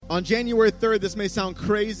On January 3rd, this may sound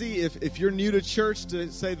crazy if you're new to church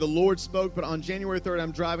to say the Lord spoke, but on January 3rd,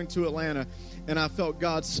 I'm driving to Atlanta, and I felt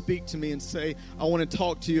God speak to me and say, I want to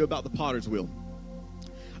talk to you about the potter's wheel.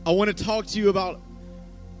 I want to talk to you about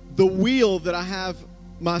the wheel that I have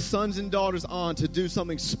my sons and daughters on to do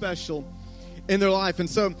something special in their life. And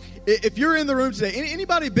so if you're in the room today,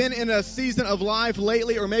 anybody been in a season of life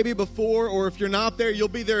lately or maybe before, or if you're not there, you'll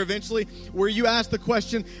be there eventually, where you ask the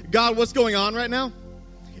question, God, what's going on right now?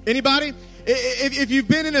 Anybody? If you've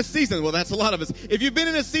been in a season, well, that's a lot of us. If you've been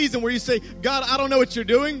in a season where you say, God, I don't know what you're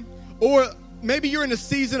doing, or maybe you're in a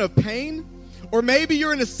season of pain, or maybe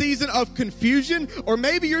you're in a season of confusion, or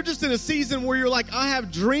maybe you're just in a season where you're like, I have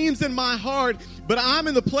dreams in my heart, but I'm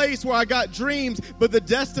in the place where I got dreams, but the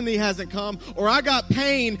destiny hasn't come, or I got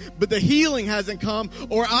pain, but the healing hasn't come,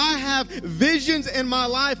 or I have visions in my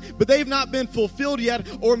life, but they've not been fulfilled yet,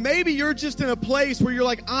 or maybe you're just in a place where you're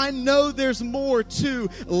like, I know there's more to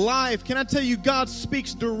life. Can I tell you, God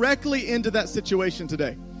speaks directly into that situation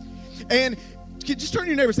today? And just turn to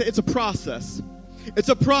your neighbor and say, it's a process. It's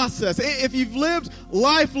a process. If you've lived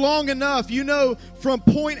life long enough, you know from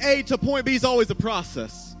point A to point B is always a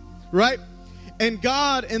process, right? And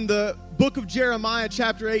God in the book of Jeremiah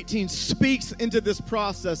chapter 18 speaks into this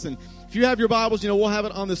process. And if you have your Bibles, we'll have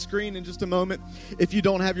it on the screen in just a moment if you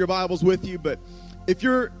don't have your Bibles with you. But if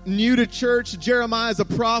you're new to church, Jeremiah is a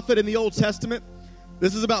prophet in the Old Testament.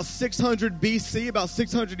 This is about 600 BC, about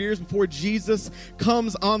 600 years before Jesus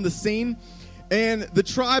comes on the scene. And the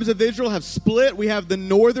tribes of Israel have split. We have the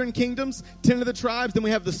northern kingdoms, 10 of the tribes. Then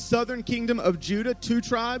we have the southern kingdom of Judah, 2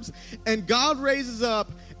 tribes. And God raises up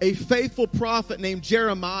a faithful prophet named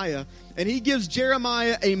Jeremiah. And he gives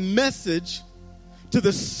Jeremiah a message to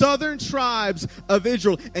the southern tribes of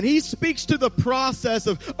Israel. And he speaks to the process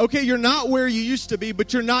of, okay, you're not where you used to be,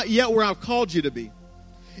 but you're not yet where I've called you to be.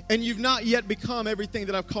 And you've not yet become everything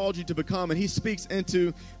that I've called you to become. And he speaks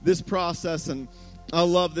into this process. And I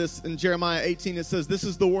love this. In Jeremiah 18, it says, this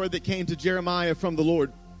is the word that came to Jeremiah from the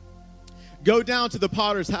Lord. Go down to the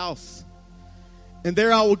potter's house, and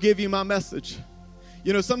there I will give you my message.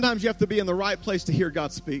 Sometimes you have to be in the right place to hear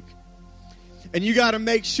God speak. And you got to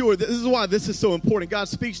make sure, this is why this is so important. God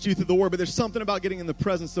speaks to you through the word, but there's something about getting in the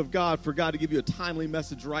presence of God for God to give you a timely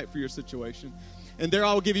message right for your situation. And there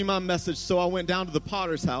I will give you my message. So I went down to the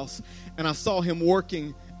potter's house, and I saw him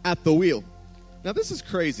working at the wheel. Now, this is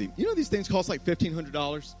crazy. These things cost like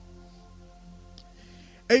 $1,500?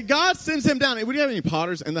 And God sends him down. Hey, would you have any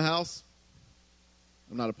potters in the house?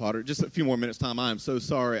 I'm not a potter. Just a few more minutes' time. I am so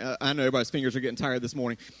sorry. I know everybody's fingers are getting tired this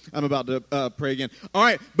morning. I'm about to pray again. All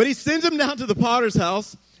right, but he sends him down to the potter's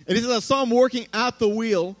house, and he says, I saw him working at the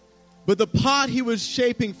wheel, but the pot he was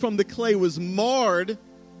shaping from the clay was marred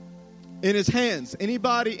in his hands.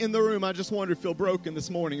 Anybody in the room, I just wonder, feel broken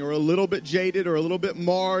this morning, or a little bit jaded, or a little bit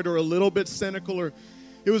marred, or a little bit cynical, or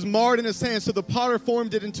it was marred in his hands. So the potter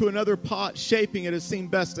formed it into another pot, shaping it as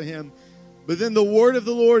seemed best to him. But then the word of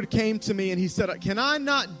the Lord came to me, and he said, can I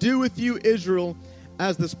not do with you, Israel,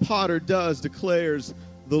 as this potter does, declares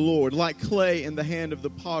the Lord? Like clay in the hand of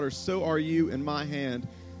the potter, so are you in my hand,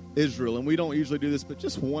 Israel. And we don't usually do this, but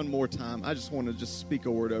just one more time, I just want to just speak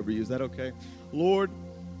a word over you. Is that okay? Lord,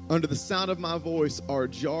 under the sound of my voice are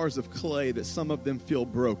jars of clay that some of them feel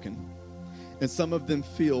broken, and some of them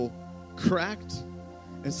feel cracked,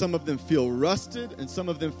 and some of them feel rusted, and some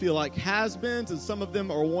of them feel like has-beens, and some of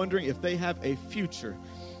them are wondering if they have a future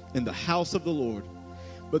in the house of the Lord.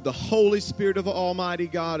 But the Holy Spirit of Almighty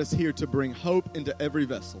God is here to bring hope into every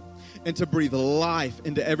vessel and to breathe life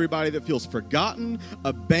into everybody that feels forgotten,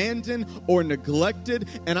 abandoned, or neglected.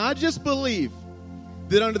 And I just believe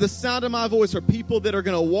that under the sound of my voice are people that are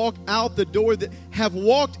going to walk out the door that have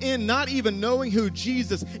walked in not even knowing who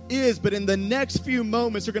Jesus is, but in the next few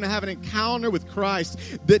moments are going to have an encounter with Christ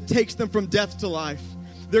that takes them from death to life.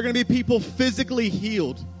 They're going to be people physically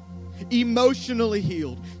healed, emotionally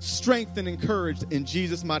healed, strengthened, encouraged in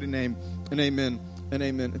Jesus' mighty name. And amen and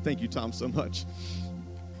amen. And thank you, Tom, so much.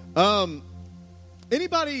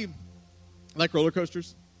 Anybody like roller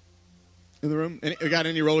coasters in the room? We got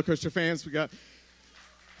any roller coaster fans? We got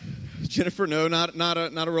Jennifer, no, not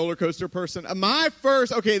a roller coaster person.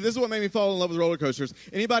 This is what made me fall in love with roller coasters.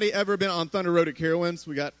 Anybody ever been on Thunder Road at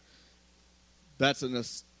Carowinds? That's an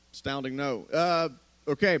astounding no.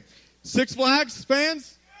 Okay, Six Flags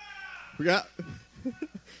fans? We got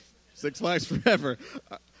Six Flags forever.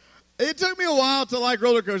 It took me a while to like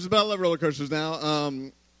roller coasters, but I love roller coasters now.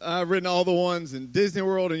 I've ridden all the ones in Disney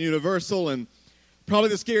World and Universal, and probably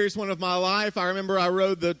the scariest one of my life. I remember I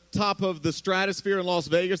rode the top of the Stratosphere in Las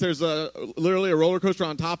Vegas. There's literally a roller coaster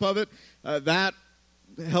on top of it. That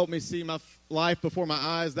helped me see my life before my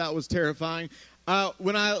eyes. That was terrifying.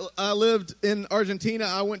 When I lived in Argentina,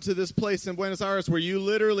 I went to this place in Buenos Aires where you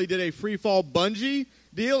literally did a free fall bungee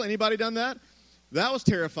deal. Anybody done that? That was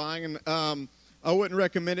terrifying, and I wouldn't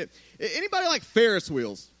recommend it. Anybody like Ferris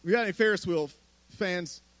wheels? We got any Ferris wheel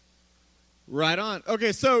fans? Right on.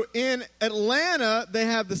 Okay, so in Atlanta, they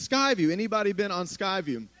have the Skyview. Anybody been on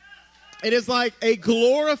Skyview? It is like a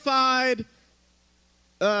glorified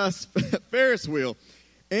Ferris wheel.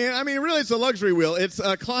 And, I mean, really, it's a luxury wheel. It's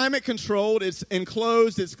climate-controlled. It's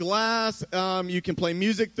enclosed. It's glass. You can play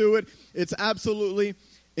music through it. It's absolutely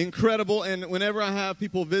incredible. And whenever I have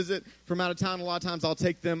people visit from out of town, a lot of times I'll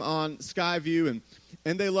take them on Skyview,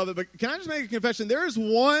 and they love it. But can I just make a confession? There is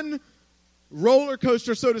one roller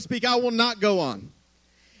coaster, so to speak, I will not go on.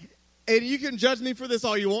 And you can judge me for this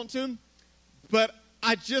all you want to, but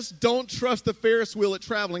I just don't trust the Ferris wheel at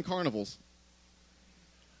traveling carnivals.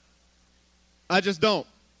 I just don't.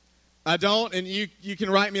 I don't, and you can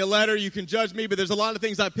write me a letter, you can judge me, but there's a lot of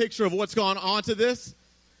things I picture of what's gone on to this.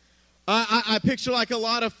 I picture like a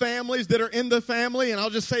lot of families that are in the family, and I'll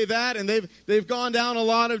just say that, and they've gone down a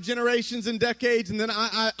lot of generations and decades, and then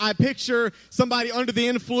I picture somebody under the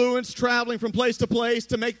influence traveling from place to place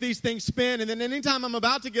to make these things spin, and then anytime I'm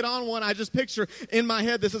about to get on one, I just picture in my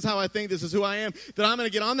head, this is how I think, this is who I am, that I'm going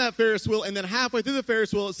to get on that Ferris wheel, and then halfway through the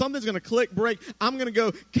Ferris wheel, something's going to click, break, I'm going to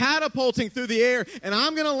go catapulting through the air, and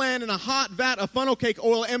I'm going to land in a hot vat of funnel cake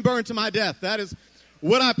oil and burn to my death. That is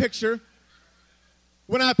what I picture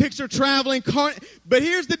when I picture traveling but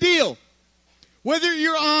here's the deal. Whether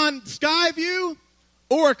you're on Skyview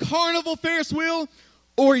or a carnival Ferris wheel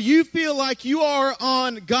or you feel like you are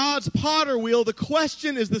on God's potter wheel, the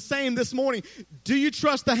question is the same this morning. Do you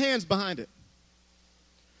trust the hands behind it?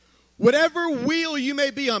 Whatever wheel you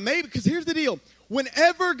may be on, maybe, because here's the deal.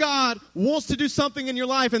 Whenever God wants to do something in your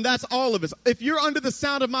life, and that's all of us, if you're under the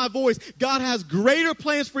sound of my voice, God has greater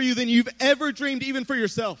plans for you than you've ever dreamed, even for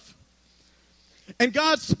yourself. And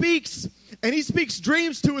God speaks, and He speaks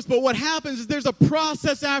dreams to us, but what happens is there's a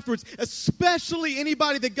process afterwards, especially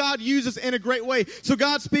anybody that God uses in a great way. So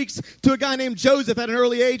God speaks to a guy named Joseph at an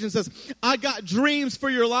early age and says, I got dreams for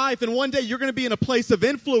your life, and one day you're going to be in a place of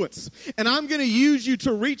influence, and I'm going to use you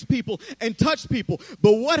to reach people and touch people.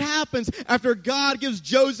 But what happens after God gives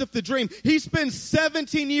Joseph the dream? He spends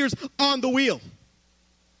 17 years on the wheel.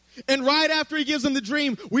 And right after he gives him the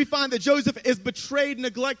dream, we find that Joseph is betrayed,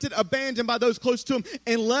 neglected, abandoned by those close to him,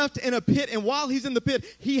 and left in a pit. And while he's in the pit,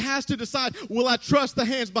 he has to decide, will I trust the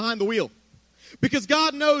hands behind the wheel? Because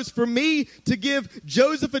God knows for me to give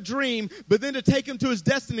Joseph a dream, but then to take him to his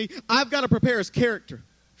destiny, I've got to prepare his character.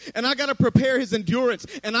 And I've got to prepare his endurance.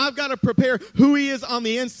 And I've got to prepare who he is on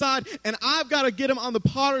the inside. And I've got to get him on the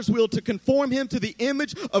potter's wheel to conform him to the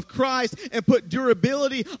image of Christ and put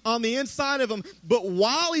durability on the inside of him. But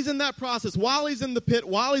while he's in that process, while he's in the pit,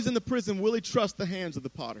 while he's in the prison, will he trust the hands of the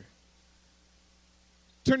potter?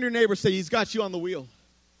 Turn to your neighbor and say, he's got you on the wheel.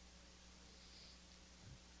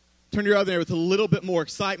 Turn to your other neighbor with a little bit more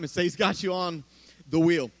excitement. Say, he's got you on the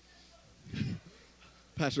wheel.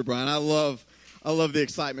 Pastor Brian, I love the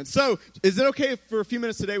excitement. So, is it okay if for a few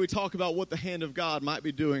minutes today we talk about what the hand of God might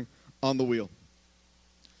be doing on the wheel?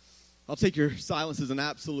 I'll take your silence as an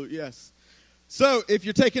absolute yes. So, if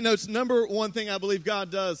you're taking notes, number one thing I believe God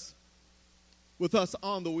does with us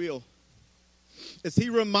on the wheel is He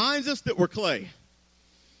reminds us that we're clay.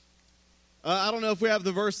 I don't know if we have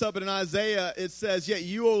the verse up, but in Isaiah it says, yet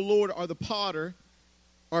you, O Lord, are the potter,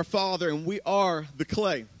 our Father, and we are the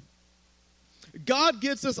clay. God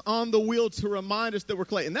gets us on the wheel to remind us that we're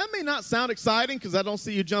clay. And that may not sound exciting because I don't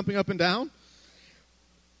see you jumping up and down.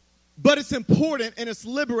 But it's important and it's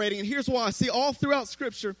liberating. And here's why. See, all throughout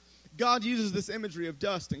Scripture, God uses this imagery of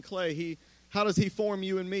dust and clay. How does He form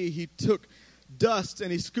you and me? He took dust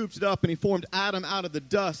and He scooped it up and He formed Adam out of the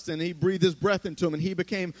dust and He breathed His breath into him and he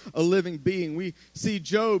became a living being. We see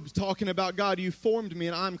Job talking about God, you formed me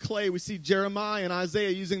and I'm clay. We see Jeremiah and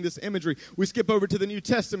Isaiah using this imagery. We skip over to the New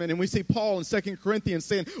Testament and we see Paul in 2 Corinthians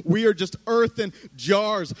saying we are just earthen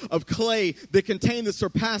jars of clay that contain the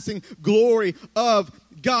surpassing glory of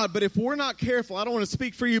God. But if we're not careful, I don't want to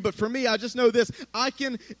speak for you, but for me, I just know this.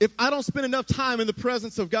 If I don't spend enough time in the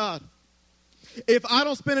presence of God, if I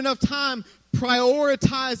don't spend enough time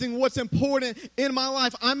prioritizing what's important in my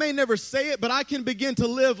life, I may never say it, but I can begin to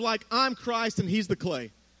live like I'm Christ and He's the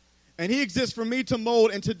clay. And He exists for me to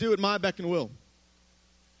mold and to do at my beck and will.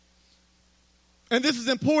 And this is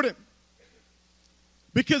important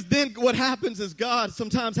because then what happens is God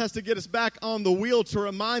sometimes has to get us back on the wheel to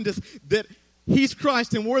remind us that He's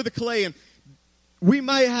Christ and we're the clay. And we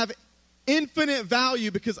may have infinite value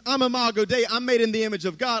because I'm Imago Dei. I'm made in the image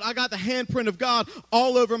of God. I got the handprint of God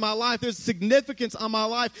all over my life. There's significance on my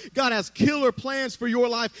life. God has killer plans for your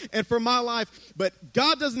life and for my life. But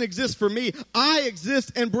God doesn't exist for me. I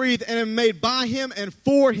exist and breathe and am made by Him and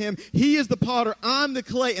for Him. He is the potter. I'm the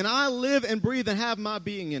clay. And I live and breathe and have my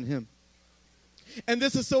being in Him. And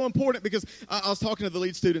this is so important because I was talking to the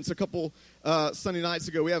lead students a couple Sunday nights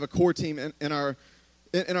ago. We have a core team in our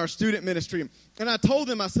student ministry. And I told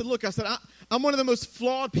them, I said, look, I'm one of the most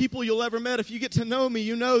flawed people you'll ever met. If you get to know me,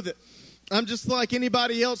 you know that I'm just like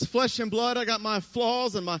anybody else, flesh and blood. I got my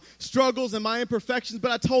flaws and my struggles and my imperfections.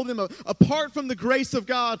 But I told them, apart from the grace of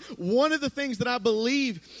God, one of the things that I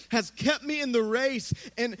believe has kept me in the race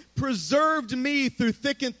and preserved me through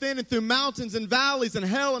thick and thin and through mountains and valleys and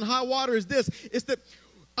hell and high water is this, is that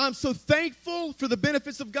I'm so thankful for the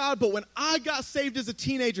benefits of God, but when I got saved as a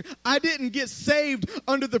teenager, I didn't get saved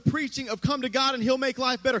under the preaching of come to God and He'll make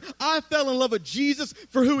life better. I fell in love with Jesus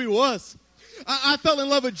for who He was. I fell in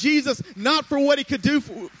love with Jesus not for what He could do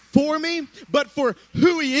for me, but for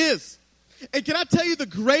who He is. And can I tell you the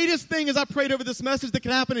greatest thing as I prayed over this message that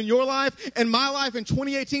can happen in your life and my life in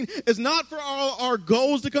 2018 is not for all our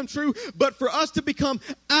goals to come true, but for us to become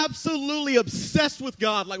absolutely obsessed with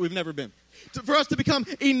God like we've never been. For us to become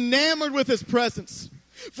enamored with His presence.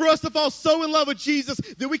 For us to fall so in love with Jesus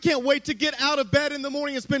that we can't wait to get out of bed in the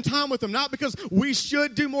morning and spend time with Him. Not because we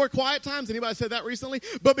should do more quiet times. Anybody said that recently?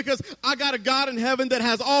 But because I got a God in heaven that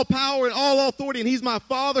has all power and all authority, and He's my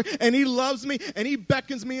Father, and He loves me, and He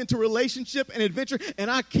beckons me into relationship and adventure, and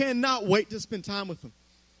I cannot wait to spend time with Him.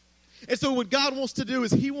 And so what God wants to do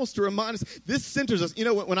is He wants to remind us, this centers us. You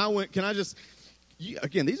know, when I went,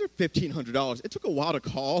 again, these are $1,500. It took a while to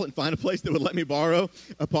call and find a place that would let me borrow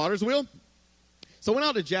a potter's wheel. So I went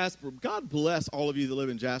out to Jasper. God bless all of you that live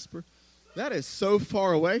in Jasper. That is so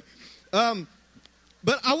far away.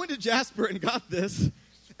 But I went to Jasper and got this.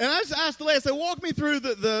 And I just asked the lady, I said, walk me through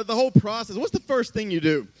the whole process. What's the first thing you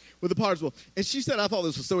do with the potter's wheel? And she said, I thought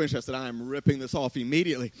this was so interesting. I am ripping this off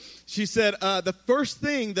immediately. She said, the first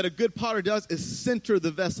thing that a good potter does is center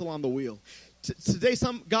the vessel on the wheel. Today,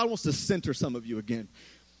 God wants to center some of you again.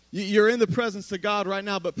 You're in the presence of God right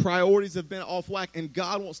now, but priorities have been off whack, and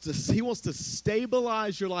God wants to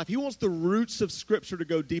stabilize your life. He wants the roots of Scripture to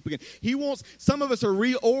go deep again. Some of us are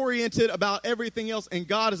reoriented about everything else, and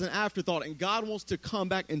God is an afterthought, and God wants to come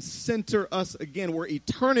back and center us again, where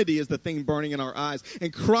eternity is the thing burning in our eyes,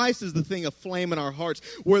 and Christ is the thing aflame in our hearts,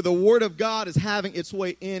 where the Word of God is having its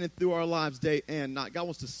way in and through our lives day and night. God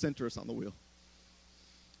wants to center us on the wheel.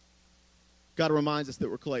 God reminds us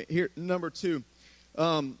that we're clay. Here, number 2.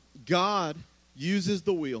 God uses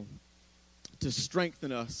the wheel to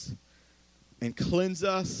strengthen us and cleanse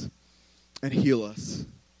us and heal us.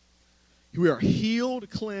 We are healed,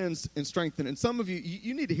 cleansed, and strengthened. And some of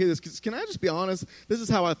you need to hear this, because can I just be honest? This is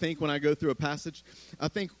how I think when I go through a passage. I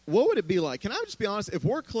think, what would it be like? Can I just be honest? If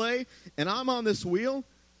we're clay and I'm on this wheel,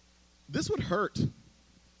 this would hurt.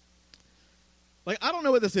 Like, I don't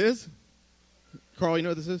know what this is. Carl, you know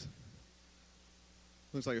what this is?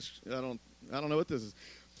 Looks like I don't know what this is.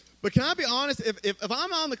 But can I be honest? If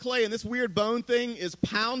I'm on the clay and this weird bone thing is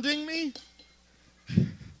pounding me,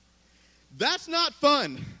 that's not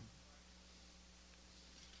fun.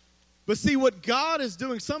 But see, what God is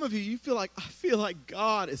doing, some of you feel like, I feel like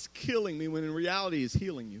God is killing me, when in reality He's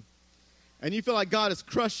healing you. And you feel like God is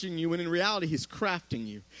crushing you, when in reality He's crafting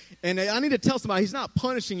you. And I need to tell somebody, He's not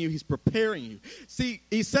punishing you, He's preparing you. See,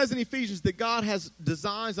 He says in Ephesians that God has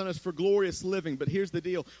designs on us for glorious living. But here's the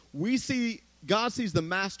deal. God sees the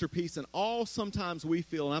masterpiece, and all sometimes we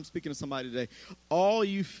feel, and I'm speaking to somebody today, all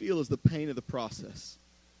you feel is the pain of the process.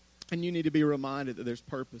 And you need to be reminded that there's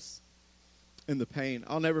purpose in the pain.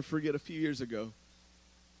 I'll never forget a few years ago.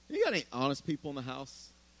 You got any honest people in the house?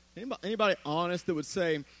 Anybody honest that would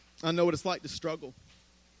say, I know what it's like to struggle?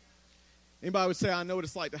 Anybody would say, I know what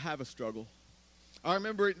it's like to have a struggle? I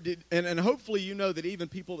remember, and hopefully you know that even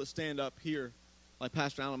people that stand up here, like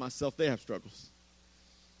Pastor Allen and myself, they have struggles.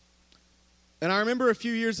 And I remember a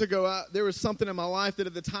few years ago, there was something in my life that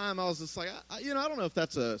at the time I was just like, I don't know if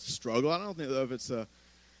that's a struggle. I don't know if it's a...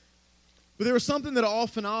 But there was something that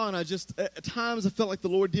off and on, at times I felt like the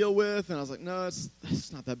Lord deal with, and I was like, no,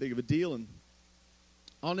 it's not that big of a deal. And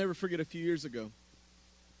I'll never forget a few years ago,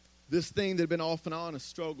 this thing that had been off and on, a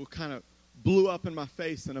struggle, kind of blew up in my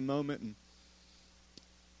face in a moment. And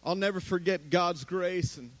I'll never forget God's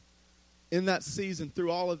grace and in that season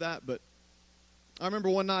through all of that. But I remember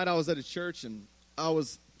one night I was at a church and I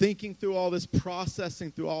was thinking through all this, processing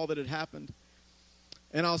through all that had happened.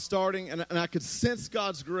 And I was starting, and I could sense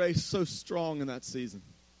God's grace so strong in that season.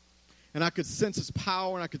 And I could sense His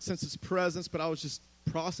power, and I could sense His presence, but I was just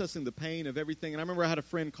processing the pain of everything. And I remember I had a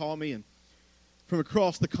friend call me and from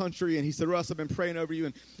across the country, and he said, Russ, I've been praying over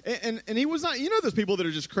you. And he was not, those people that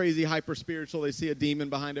are just crazy, hyper-spiritual. They see a demon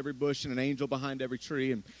behind every bush and an angel behind every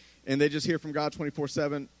tree, and they just hear from God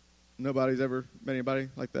 24/7. Nobody's ever met anybody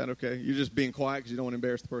like that? Okay. You're just being quiet because you don't want to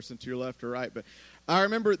embarrass the person to your left or right. But I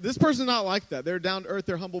remember this person's not like that. They're down to earth.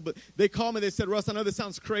 They're humble. But they called me. They said, Russ, I know this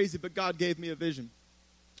sounds crazy, but God gave me a vision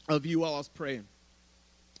of you while I was praying.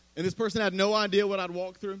 And this person had no idea what I'd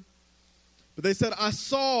walk through. But they said, I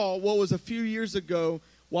saw what was a few years ago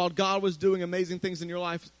while God was doing amazing things in your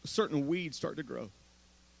life, certain weeds start to grow.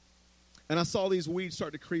 And I saw these weeds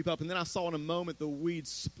start to creep up. And then I saw in a moment the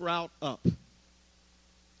weeds sprout up.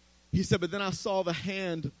 He said, but then I saw the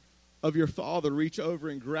hand of your father reach over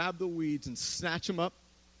and grab the weeds and snatch them up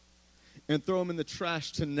and throw them in the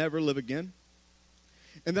trash to never live again.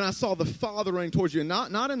 And then I saw the Father running towards you, and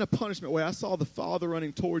not in a punishment way. I saw the Father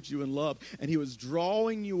running towards you in love, and he was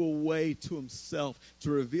drawing you away to himself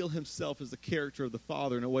to reveal himself as the character of the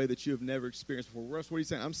Father in a way that you have never experienced before. Russ, what are you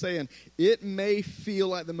saying? I'm saying it may feel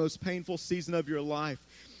like the most painful season of your life,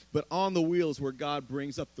 but on the wheel is where God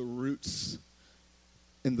brings up the roots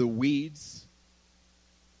and the weeds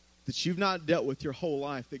that you've not dealt with your whole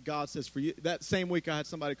life, that God says for you. That same week I had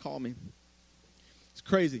somebody call me. It's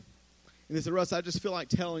crazy. And they said, Russ, I just feel like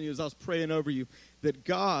telling you as I was praying over you that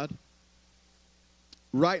God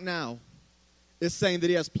right now is saying that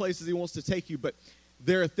he has places he wants to take you, but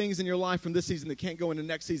there are things in your life from this season that can't go into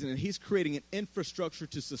next season, and he's creating an infrastructure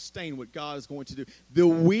to sustain what God is going to do. The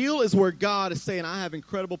wheel is where God is saying, I have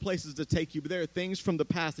incredible places to take you, but there are things from the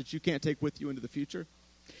past that you can't take with you into the future.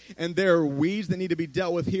 And there are weeds that need to be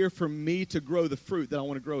dealt with here for me to grow the fruit that I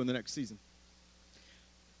want to grow in the next season.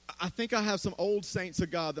 I think I have some old saints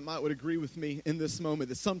of God that would agree with me in this moment,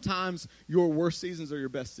 that sometimes your worst seasons are your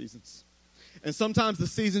best seasons. And sometimes the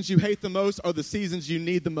seasons you hate the most are the seasons you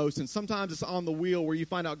need the most. And sometimes it's on the wheel where you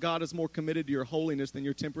find out God is more committed to your holiness than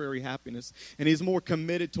your temporary happiness. And he's more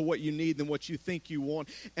committed to what you need than what you think you want.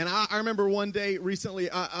 And I remember one day recently,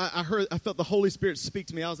 I felt the Holy Spirit speak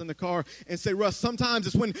to me. I was in the car and say, Russ, sometimes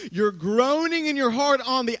it's when you're groaning in your heart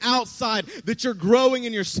on the outside that you're growing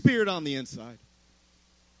in your spirit on the inside.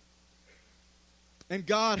 And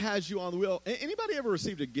God has you on the wheel. Anybody ever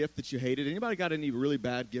received a gift that you hated? Anybody got any really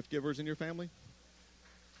bad gift givers in your family?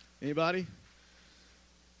 Anybody?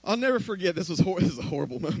 I'll never forget, this is a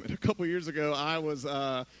horrible moment. A couple years ago, I was,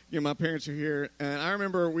 my parents are here, and I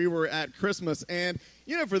remember we were at Christmas, and,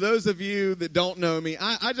 for those of you that don't know me,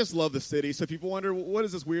 I just love the city. So if people wonder, what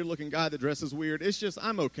is this weird-looking guy that dresses weird? It's just,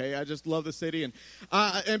 I'm okay. I just love the city, and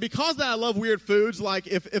because of that, I love weird foods. Like,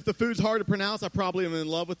 if the food's hard to pronounce, I probably am in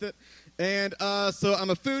love with it. And so I'm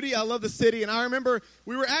a foodie. I love the city. And I remember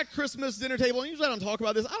we were at Christmas dinner table, and usually I don't talk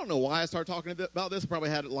about this. I don't know why I started talking about this. I probably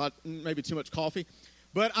had maybe too much coffee.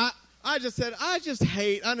 But I just said, I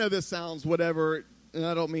know this sounds whatever, and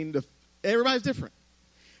I don't mean to, everybody's different.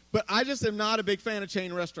 But I just am not a big fan of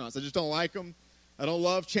chain restaurants. I just don't like them. I don't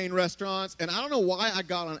love chain restaurants. And I don't know why I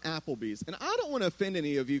got on Applebee's. And I don't want to offend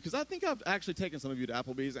any of you, because I think I've actually taken some of you to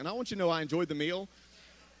Applebee's, and I want you to know I enjoyed the meal.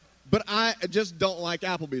 But I just don't like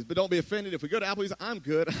Applebee's. But don't be offended. If we go to Applebee's, I'm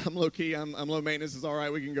good. I'm low-key. I'm low maintenance. It's all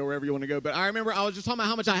right. We can go wherever you want to go. But I remember I was just talking about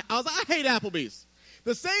how much I hate Applebee's.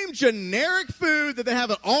 The same generic food that they have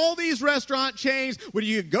at all these restaurant chains, where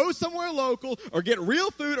you go somewhere local or get real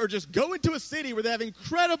food or just go into a city where they have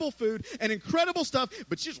incredible food and incredible stuff,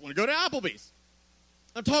 but you just want to go to Applebee's.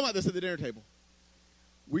 I'm talking about this at the dinner table.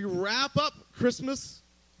 We wrap up Christmas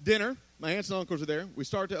dinner. My aunts and uncles are there. We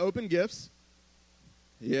start to open gifts.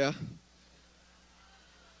 Yeah.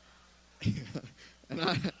 and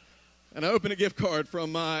I open a gift card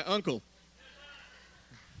from my uncle.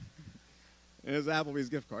 And it's Applebee's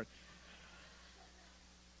gift card.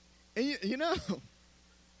 And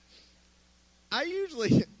I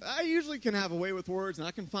usually can have a way with words, and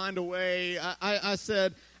I can find a way. I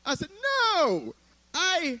said, no.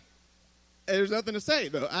 There's nothing to say,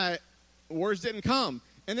 though. Words didn't come.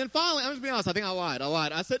 And then finally, I'm just being honest, I think I lied.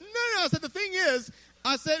 I said, no. I said, the thing is,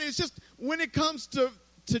 it's just when it comes to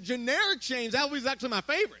generic chains, Applebee's is actually my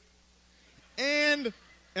favorite. And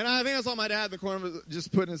I think I saw my dad in the corner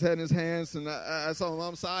just putting his head in his hands, and I saw my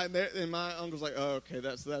mom's side, and my uncle's like, oh, okay,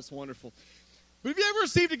 that's wonderful. But have you ever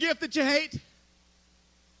received a gift that you hate?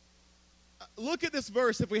 Look at this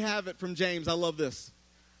verse, if we have it, from James. I love this.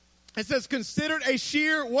 It says, consider it a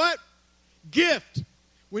sheer what? Gift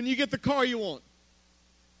when you get the car you want.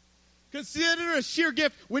 Consider it a sheer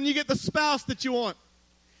gift when you get the spouse that you want.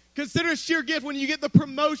 Consider it a sheer gift when you get the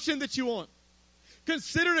promotion that you want.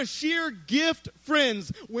 Consider it a sheer gift,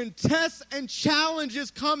 friends, when tests and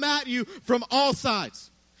challenges come at you from all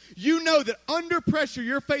sides. you know that under pressure,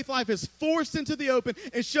 your faith life is forced into the open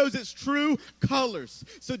and shows its true colors.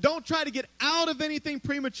 So don't try to get out of anything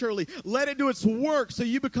prematurely. Let it do its work so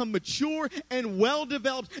you become mature and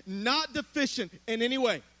well-developed, not deficient in any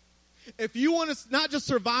way. If you want to not just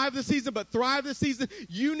survive the season, but thrive the season,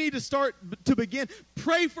 you need to begin.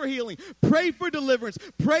 Pray for healing. Pray for deliverance.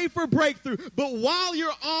 Pray for breakthrough. But while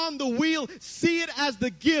you're on the wheel, see it as the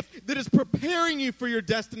gift that is preparing you for your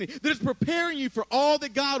destiny, that is preparing you for all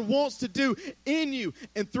that God wants to do in you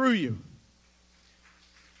and through you.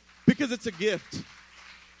 Because it's a gift.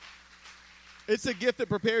 It's a gift that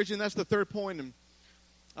prepares you, and that's the third point. And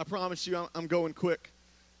I promise you, I'm going quick.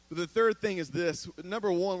 But the third thing is this.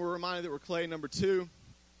 Number one, we're reminded that we're clay. Number two,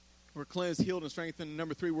 we're cleansed, healed, and strengthened.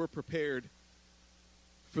 Number three, we're prepared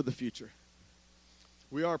for the future.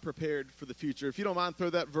 We are prepared for the future. If you don't mind, throw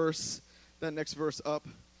that next verse up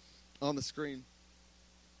on the screen.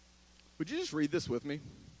 Would you just read this with me?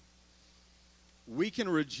 We can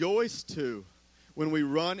rejoice too when we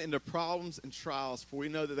run into problems and trials, for we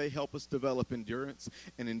know that they help us develop endurance,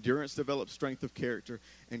 and endurance develops strength of character,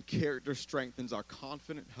 and character strengthens our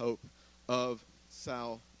confident hope of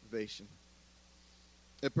salvation.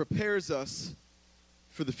 It prepares us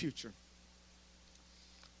for the future.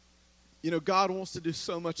 You know, God wants to do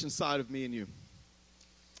so much inside of me and you.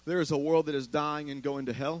 There is a world that is dying and going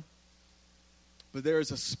to hell, but there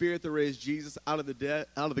is a spirit that raised Jesus out of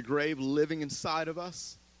the grave, living inside of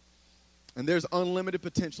us. And there's unlimited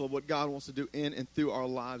potential of what God wants to do in and through our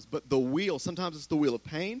lives. But the wheel, sometimes it's the wheel of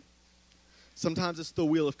pain. Sometimes it's the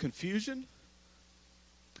wheel of confusion.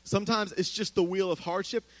 Sometimes it's just the wheel of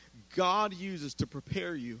hardship. God uses to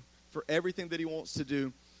prepare you for everything that he wants to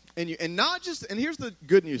do in you. And not just, and here's the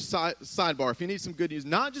good news, sidebar, if you need some good news,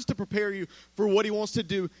 not just to prepare you for what he wants to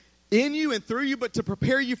do in you and through you, but to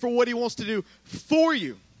prepare you for what he wants to do for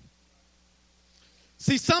you.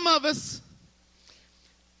 See, some of us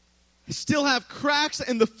still have cracks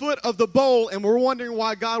in the foot of the bowl, and we're wondering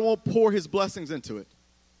why God won't pour his blessings into it.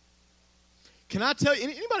 Can I tell you,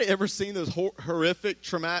 anybody ever seen those horrific,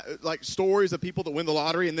 traumatic, stories of people that win the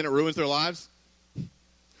lottery and then it ruins their lives?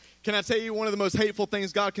 Can I tell you one of the most hateful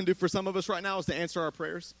things God can do for some of us right now is to answer our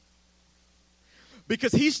prayers?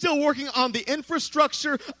 Because he's still working on the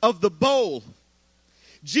infrastructure of the bowl.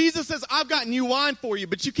 Jesus says, I've got new wine for you,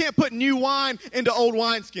 but you can't put new wine into old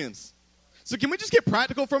wineskins. So can we just get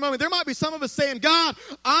practical for a moment? There might be some of us saying, God,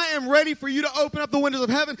 I am ready for you to open up the windows of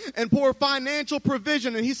heaven and pour financial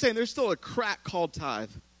provision. And he's saying there's still a crack called tithe.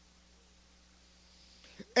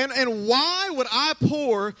 And why would I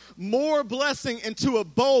pour more blessing into a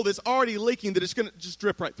bowl that's already leaking that it's going to just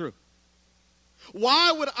drip right through?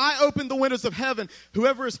 Why would I open the windows of heaven?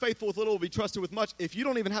 Whoever is faithful with little will be trusted with much. If you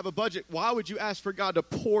don't even have a budget, why would you ask for God to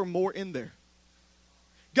pour more in there?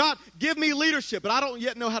 God, give me leadership, but I don't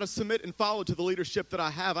yet know how to submit and follow to the leadership that I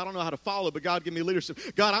have. I don't know how to follow, but God, give me leadership.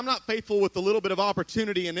 God, I'm not faithful with the little bit of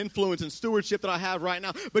opportunity and influence and stewardship that I have right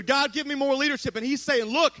now, but God, give me more leadership. And he's saying,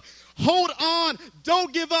 look, hold on,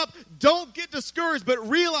 don't give up, don't get discouraged, but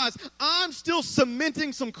realize I'm still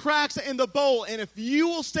cementing some cracks in the bowl, and if you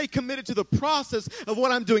will stay committed to the process of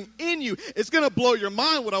what I'm doing in you, it's going to blow your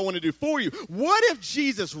mind what I want to do for you. What if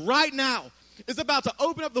Jesus right now is about to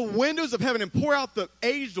open up the windows of heaven and pour out the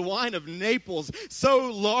aged wine of Naples,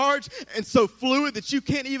 so large and so fluid that you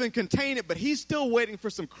can't even contain it, but he's still waiting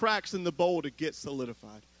for some cracks in the bowl to get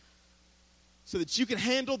solidified so that you can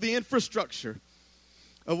handle the infrastructure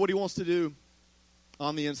of what he wants to do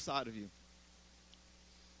on the inside of you.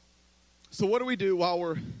 So what do we do while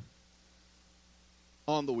we're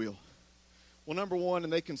on the wheel? Well, number one,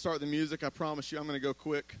 and they can start the music, I promise you, I'm going to go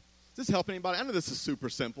quick. Does this help anybody? I know this is super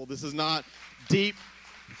simple. This is not deep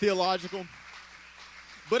theological.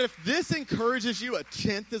 But if this encourages you a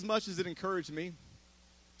tenth as much as it encouraged me,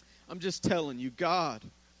 I'm just telling you, God,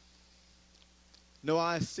 no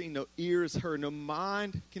eye has seen, no ear has heard, no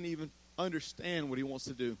mind can even understand what he wants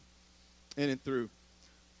to do in and through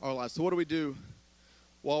our lives. So what do we do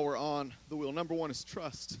while we're on the wheel? Number one is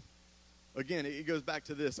trust. Again, it goes back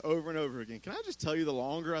to this over and over again. Can I just tell you, the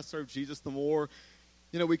longer I serve Jesus, the more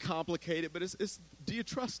we complicate it, but it's do you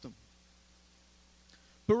trust him?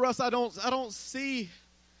 But Russ, I don't see,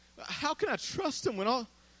 how can I trust him when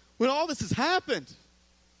all this has happened?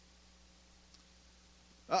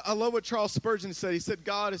 I love what Charles Spurgeon said. He said,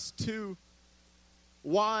 God is too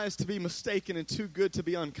wise to be mistaken and too good to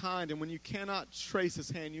be unkind. And when you cannot trace his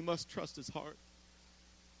hand, you must trust his heart.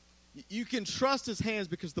 You can trust his hands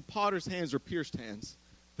because the potter's hands are pierced hands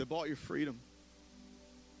that bought your freedom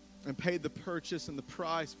and paid the purchase and the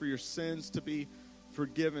price for your sins to be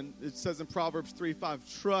forgiven. It says in Proverbs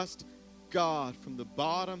 3:5, trust God from the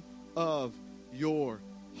bottom of your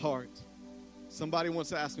heart. Somebody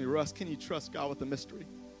once asked me, Russ, can you trust God with a mystery?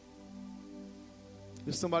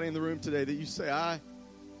 There's somebody in the room today that you say,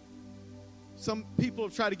 some people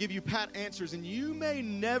have tried to give you pat answers, and you may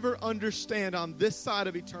never understand on this side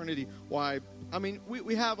of eternity why. I mean,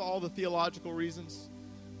 we have all the theological reasons.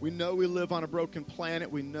 We know we live on a broken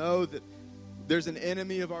planet. We know that there's an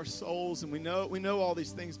enemy of our souls, and we know all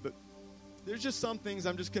these things, but there's just some things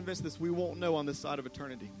I'm just convinced this we won't know on this side of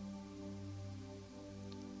eternity.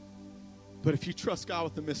 But if you trust God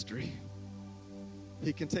with the mystery,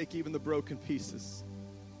 He can take even the broken pieces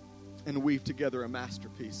and weave together a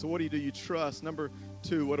masterpiece. So what do? You trust. Number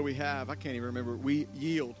 2, what do we have? I can't even remember. We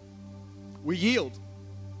yield. We yield.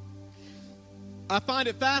 I find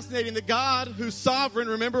it fascinating that God, who's sovereign,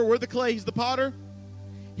 remember, we're the clay, He's the potter.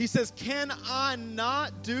 He says, can I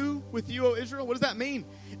not do with you, O Israel? What does that mean?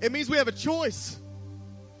 It means we have a choice.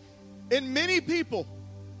 And many people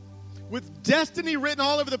with destiny written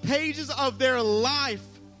all over the pages of their life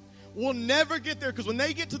will never get there, because when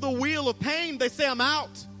they get to the wheel of pain, they say, I'm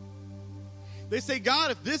out. They say,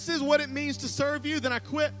 God, if this is what it means to serve you, then I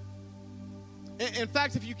quit. In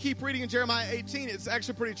fact, if you keep reading in Jeremiah 18, it's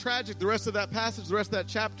actually pretty tragic. The rest of that passage, the rest of that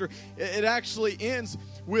chapter, it actually ends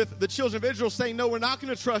with the children of Israel saying, no, we're not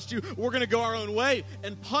going to trust you. We're going to go our own way.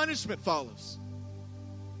 And punishment follows.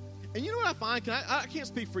 And you know what I find? I can't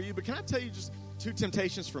speak for you, but can I tell you just 2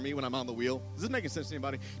 temptations for me when I'm on the wheel? Is this making sense to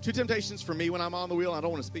anybody? 2 temptations for me when I'm on the wheel. I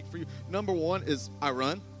don't want to speak for you. Number 1 is I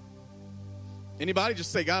run. Anybody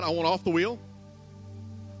just say, God, I want off the wheel?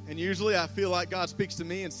 And usually I feel like God speaks to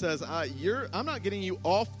me and says, I'm not getting you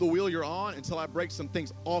off the wheel you're on until I break some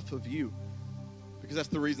things off of you, because that's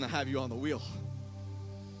the reason I have you on the wheel.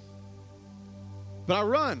 But I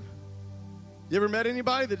run. You ever met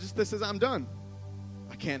anybody that says, I'm done?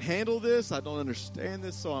 I can't handle this. I don't understand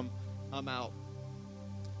this, so I'm out.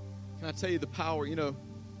 Can I tell you the power? You know,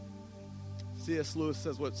 C.S. Lewis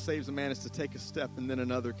says what saves a man is to take a step and then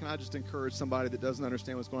another. Can I just encourage somebody that doesn't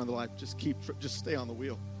understand what's going on in their life? Just stay on the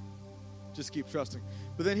wheel. Just keep trusting.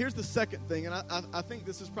 But then here's the second thing, and I think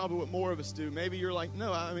this is probably what more of us do. Maybe you're like,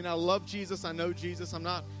 no, I mean, I love Jesus. I know Jesus. I'm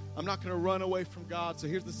not going to run away from God. So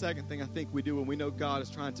here's the second thing I think we do when we know God is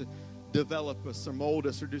trying to develop us or mold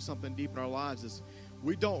us or do something deep in our lives is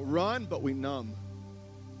we don't run, but we numb.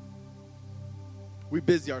 We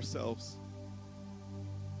busy ourselves.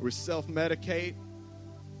 Or we self-medicate.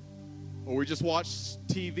 Or we just watch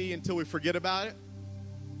TV until we forget about it.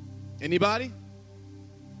 Anybody?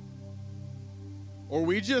 Or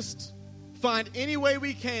we just find any way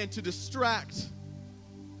we can to distract.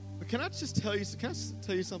 But can I tell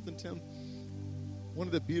you something, Tim? One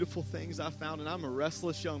of the beautiful things I found, and I'm a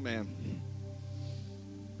restless young man,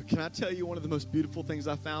 but can I tell you one of the most beautiful things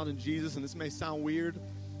I found in Jesus, and this may sound weird,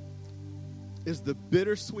 is the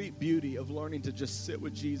bittersweet beauty of learning to just sit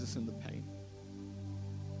with Jesus in the pain.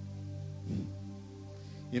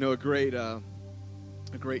 You know, a great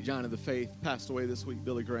giant of the faith passed away this week,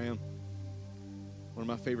 Billy Graham. One of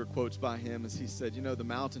my favorite quotes by him is he said, you know, the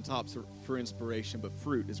mountaintops are for inspiration, but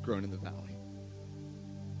fruit is grown in the valley.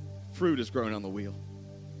 Fruit is grown on the wheel.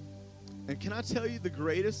 And can I tell you the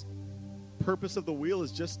greatest purpose of the wheel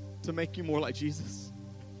is just to make you more like Jesus?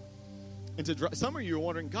 And some of you are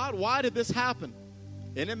wondering, God, why did this happen?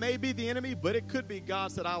 And it may be the enemy, but it could be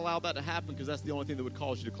God said, I allowed that to happen because that's the only thing that would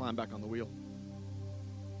cause you to climb back on the wheel.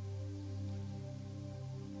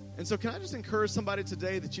 And so can I just encourage somebody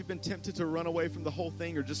today that you've been tempted to run away from the whole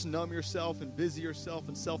thing or just numb yourself and busy yourself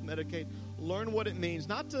and self-medicate? Learn what it means.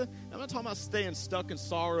 I'm not talking about staying stuck in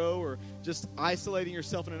sorrow or just isolating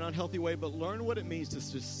yourself in an unhealthy way, but learn what it means to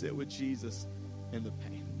just sit with Jesus in the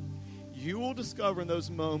pain. You will discover in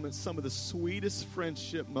those moments some of the sweetest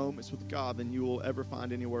friendship moments with God than you will ever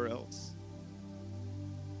find anywhere else.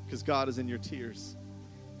 Because God is in your tears,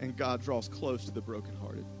 and God draws close to the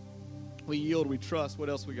brokenhearted. We yield, we trust. What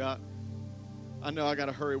else we got? I know I got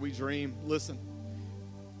to hurry. We dream. Listen,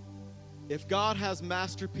 if God has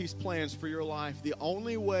masterpiece plans for your life, the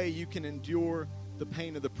only way you can endure the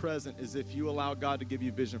pain of the present is if you allow God to give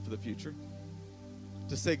you vision for the future.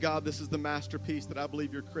 To say, God, this is the masterpiece that I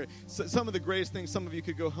believe you're creating. So some of the greatest things some of you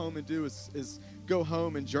could go home and do is go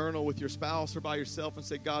home and journal with your spouse or by yourself and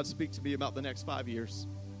say, God, speak to me about the next 5 years.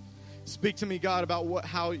 Speak to me, God, about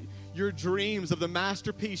how your dreams of the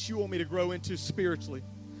masterpiece you want me to grow into spiritually.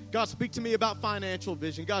 God, speak to me about financial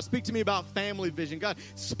vision. God, speak to me about family vision. God,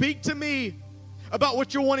 speak to me about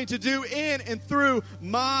what you're wanting to do in and through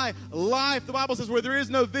my life. The Bible says where there is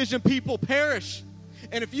no vision, people perish.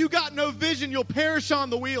 And if you got no vision, you'll perish on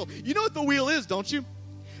the wheel. You know what the wheel is, don't you?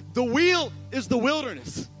 The wheel is the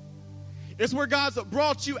wilderness. It's where God's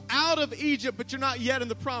brought you out of Egypt, but you're not yet in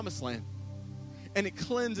the promised land. And it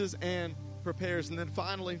cleanses and prepares. And then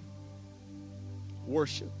finally,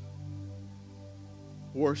 worship.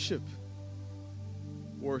 Worship.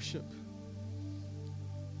 Worship.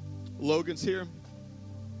 Logan's here.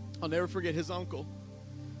 I'll never forget, his uncle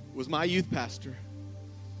was my youth pastor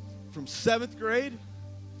from 7th grade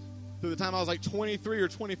through the time I was like 23 or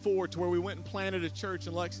 24 to where we went and planted a church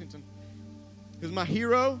in Lexington. He was my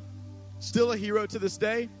hero, still a hero to this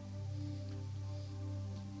day.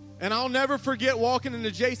 And I'll never forget walking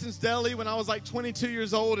into Jason's Deli when I was like 22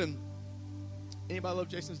 years old. And anybody love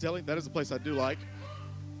Jason's Deli? That is a place I do like.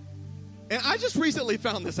 And I just recently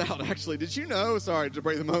found this out, actually. Did you know, sorry to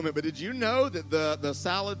break the moment, but did you know that the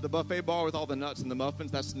salad, the buffet bar with all the nuts and the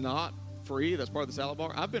muffins, that's not free? That's part of the salad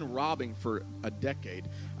bar? I've been robbing for a decade.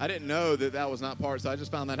 I didn't know that that was not part, so I just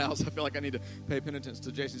found that out, so I feel like I need to pay penitence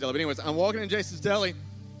to Jason's Deli. But anyways, I'm walking in Jason's Deli,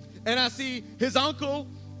 and I see his uncle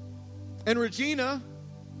and Regina,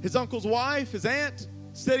 his uncle's wife, his aunt,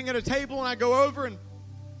 sitting at a table, and I go over, and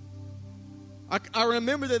I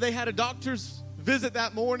remember that they had a doctor's visit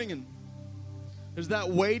that morning, and there's that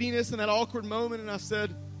weightiness and that awkward moment, and I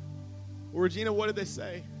said, well, Regina, what did they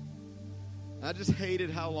say? I just hated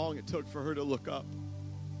how long it took for her to look up.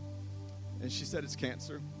 And she said, it's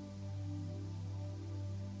cancer.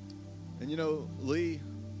 And you know, Lee,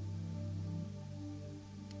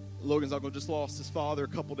 Logan's uncle, just lost his father a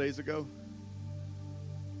couple days ago.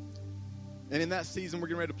 And in that season, we're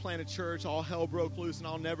getting ready to plant a church. All hell broke loose, and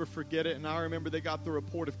I'll never forget it. And I remember they got the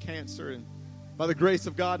report of cancer, and by the grace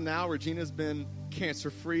of God now, Regina's been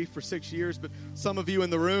cancer-free for 6 years. But some of you in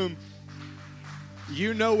the room,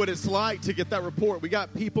 you know what it's like to get that report. We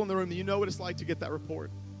got people in the room that you know what it's like to get that report.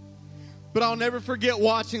 But I'll never forget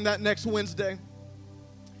watching that next Wednesday.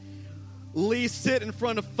 Lee sit in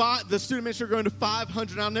front of the student ministry going to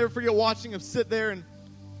 500. I'll never forget watching him sit there and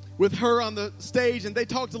with her on the stage. And they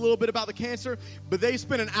talked a little bit about the cancer, but they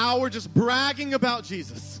spent an hour just bragging about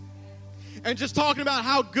Jesus. And just talking about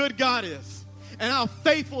how good God is. And how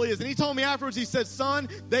faithful he is. And he told me afterwards, he said, son,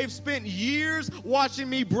 they've spent years watching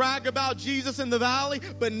me brag about Jesus in the valley,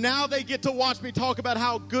 but now they get to watch me talk about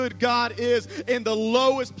how good God is in the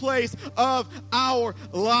lowest place of our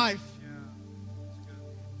life.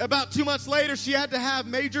 Yeah. About 2 months later, she had to have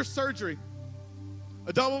major surgery,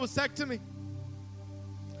 a double mastectomy.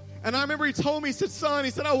 And I remember he told me, he said, son, he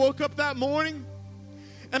said, I woke up that morning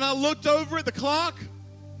and I looked over at the clock.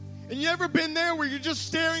 And you ever been there where you're just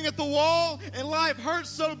staring at the wall and life hurts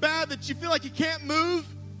so bad that you feel like you can't move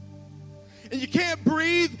and you can't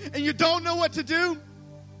breathe and you don't know what to do?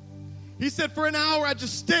 He said, for an hour I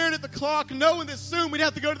just stared at the clock knowing that soon we'd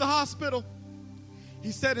have to go to the hospital.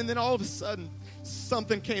 He said, and then all of a sudden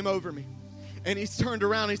something came over me. And he turned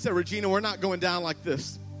around and he said, Regina, we're not going down like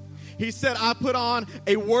this. He said, I put on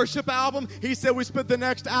a worship album. He said, we spent the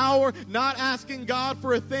next hour not asking God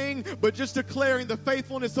for a thing, but just declaring the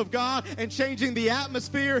faithfulness of God and changing the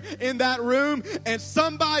atmosphere in that room. And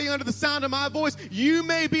somebody under the sound of my voice, you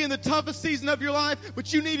may be in the toughest season of your life,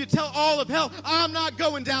 but you need to tell all of hell, I'm not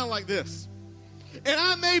going down like this. And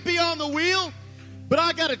I may be on the wheel, but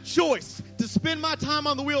I got a choice to spend my time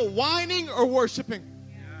on the wheel whining or worshiping.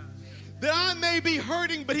 That I may be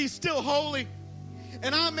hurting, but he's still holy.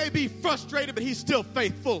 And I may be frustrated, but he's still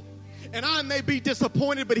faithful. And I may be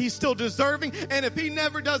disappointed, but he's still deserving. And if he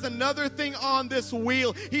never does another thing on this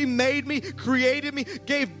wheel, he made me, created me,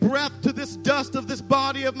 gave breath to this dust of this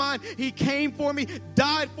body of mine. He came for me,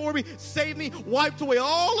 died for me, saved me, wiped away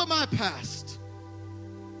all of my past.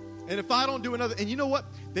 And if I don't do another, and you know what?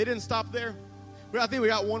 They didn't stop there. I think we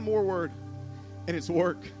got one more word, and it's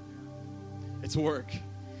work. It's work.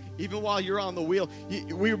 Even while you're on the wheel.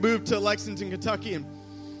 We moved to Lexington, Kentucky, and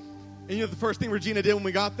you know the first thing Regina did when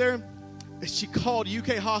we got there is she called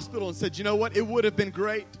UK Hospital and said, you know what, it would have been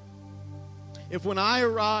great if when I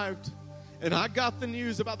arrived and I got the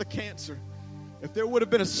news about the cancer, if there would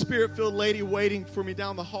have been a spirit-filled lady waiting for me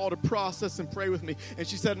down the hall to process and pray with me. And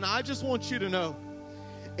she said, and I just want you to know,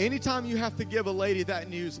 anytime you have to give a lady that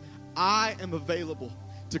news, I am available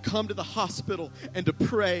to come to the hospital and to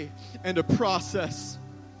pray and to process.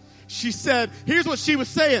 She said, here's what she was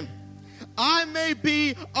saying. I may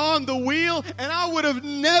be on the wheel, and I would have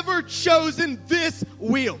never chosen this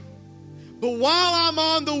wheel. But while I'm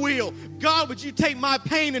on the wheel, God, would you take my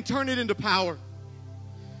pain and turn it into power?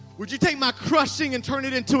 Would you take my crushing and turn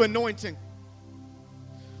it into anointing?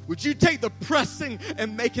 Would you take the pressing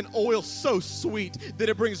and make an oil so sweet that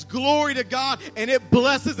it brings glory to God and it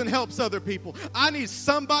blesses and helps other people? I need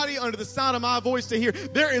somebody under the sound of my voice to hear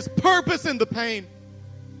there is purpose in the pain.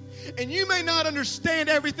 And you may not understand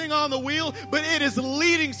everything on the wheel, but it is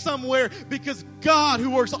leading somewhere because God, who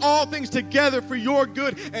works all things together for your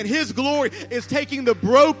good and His glory, is taking the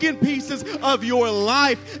broken pieces of your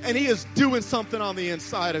life and He is doing something on the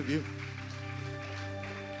inside of you.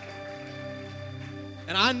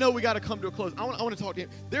 And I know we got to come to a close. I want to talk to you.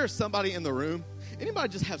 There's somebody in the room. Anybody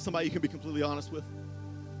just have somebody you can be completely honest with?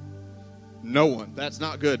 No one. That's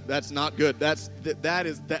not good. That's not good. That's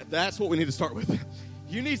what we need to start with.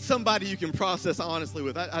 You need somebody you can process honestly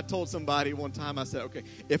with. I told somebody one time, I said, okay,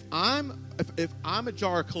 if I'm a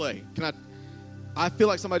jar of clay, I feel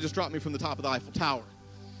like somebody just dropped me from the top of the Eiffel Tower.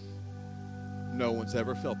 No one's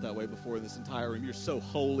ever felt that way before in this entire room. You're so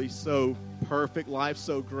holy, so perfect, life's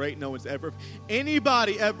so great. No one's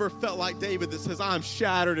anybody ever felt like David that says, I'm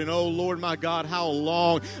shattered and oh Lord my God, how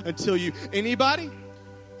long until you, anybody?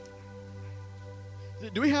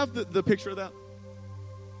 Do we have the picture of that?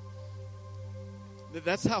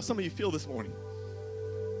 That's how some of you feel this morning.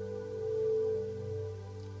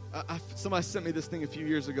 Somebody sent me this thing a few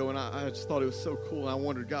years ago, and I just thought it was so cool. And I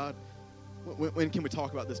wondered, God, when can we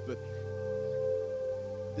talk about this? But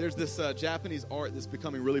there's this Japanese art that's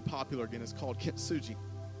becoming really popular again. It's called kintsugi.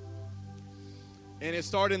 And it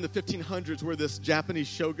started in the 1500s where this Japanese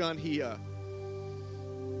shogun, he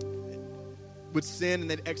would send and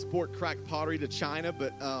they'd export cracked pottery to China,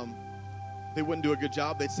 but they wouldn't do a good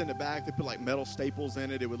job. They'd send it back. They'd put like metal staples in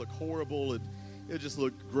it. It would look horrible. It would just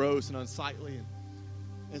look gross and unsightly.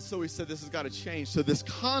 And so he said, this has got to change. So this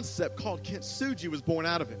concept called kintsugi was born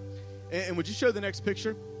out of it. And would you show the next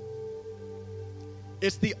picture?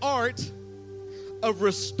 It's the art of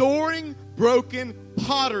restoring broken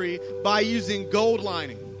pottery by using gold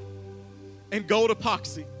lining and gold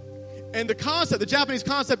epoxy. And the concept, the Japanese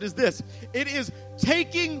concept is this. It is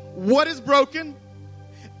taking what is broken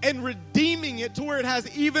and redeeming it to where it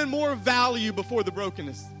has even more value before the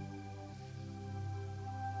brokenness.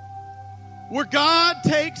 Where God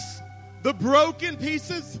takes the broken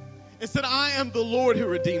pieces and said, I am the Lord who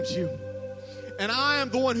redeems you. And I am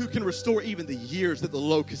the one who can restore even the years that the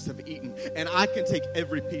locusts have eaten. And I can take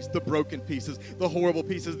every piece, the broken pieces, the horrible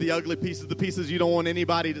pieces, the ugly pieces, the pieces you don't want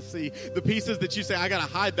anybody to see, the pieces that you say, I got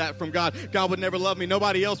to hide that from God. God would never love me.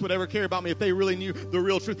 Nobody else would ever care about me if they really knew the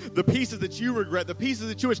real truth. The pieces that you regret, the pieces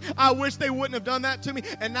that you wish, I wish they wouldn't have done that to me.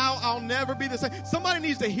 And now I'll never be the same. Somebody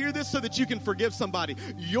needs to hear this so that you can forgive somebody.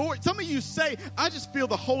 Some of you say, I just feel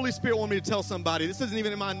the Holy Spirit want me to tell somebody. This isn't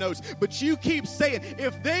even in my notes. But you keep saying,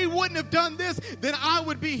 if they wouldn't have done this, then I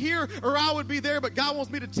would be here or I would be there. But God wants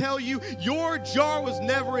me to tell you, your jar was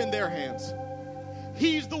never in their hands.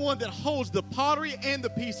 He's the one that holds the pottery and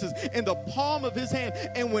the pieces in the palm of His hand.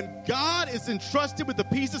 And when God is entrusted with the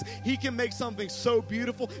pieces, He can make something so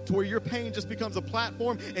beautiful to where your pain just becomes a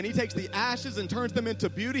platform, and He takes the ashes and turns them into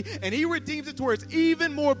beauty, and He redeems it to where it's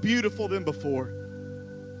even more beautiful than before.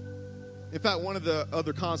 In fact, one of the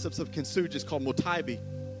other concepts of kintsugi is called motaibi.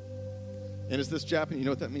 And it's this Japanese, you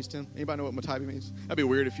know what that means, Tim? Anybody know what motaibi means? That'd be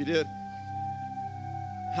weird if you did.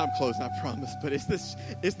 I'm closing, I promise. But it's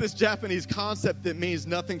this Japanese concept that means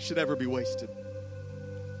nothing should ever be wasted.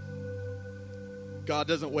 God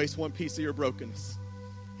doesn't waste one piece of your brokenness.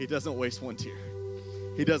 He doesn't waste one tear.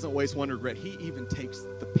 He doesn't waste one regret. He even takes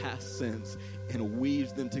the past sins and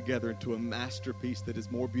weaves them together into a masterpiece that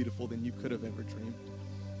is more beautiful than you could have ever dreamed.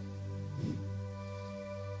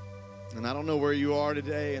 And I don't know where you are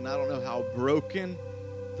today, and I don't know how broken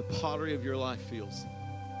the pottery of your life feels.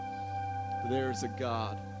 But there is a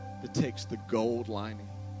God that takes the gold lining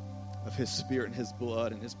of His Spirit and His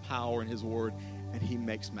blood and His power and His word, and He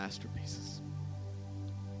makes masterpieces.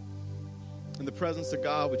 In the presence of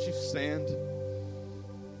God, would you stand?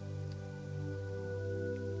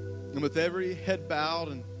 And with every head bowed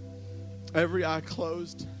and every eye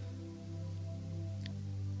closed,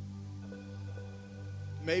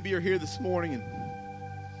 maybe you're here this morning, and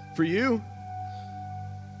for you,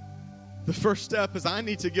 the first step is I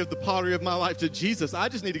need to give the pottery of my life to Jesus. I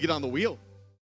just need to get on the wheel.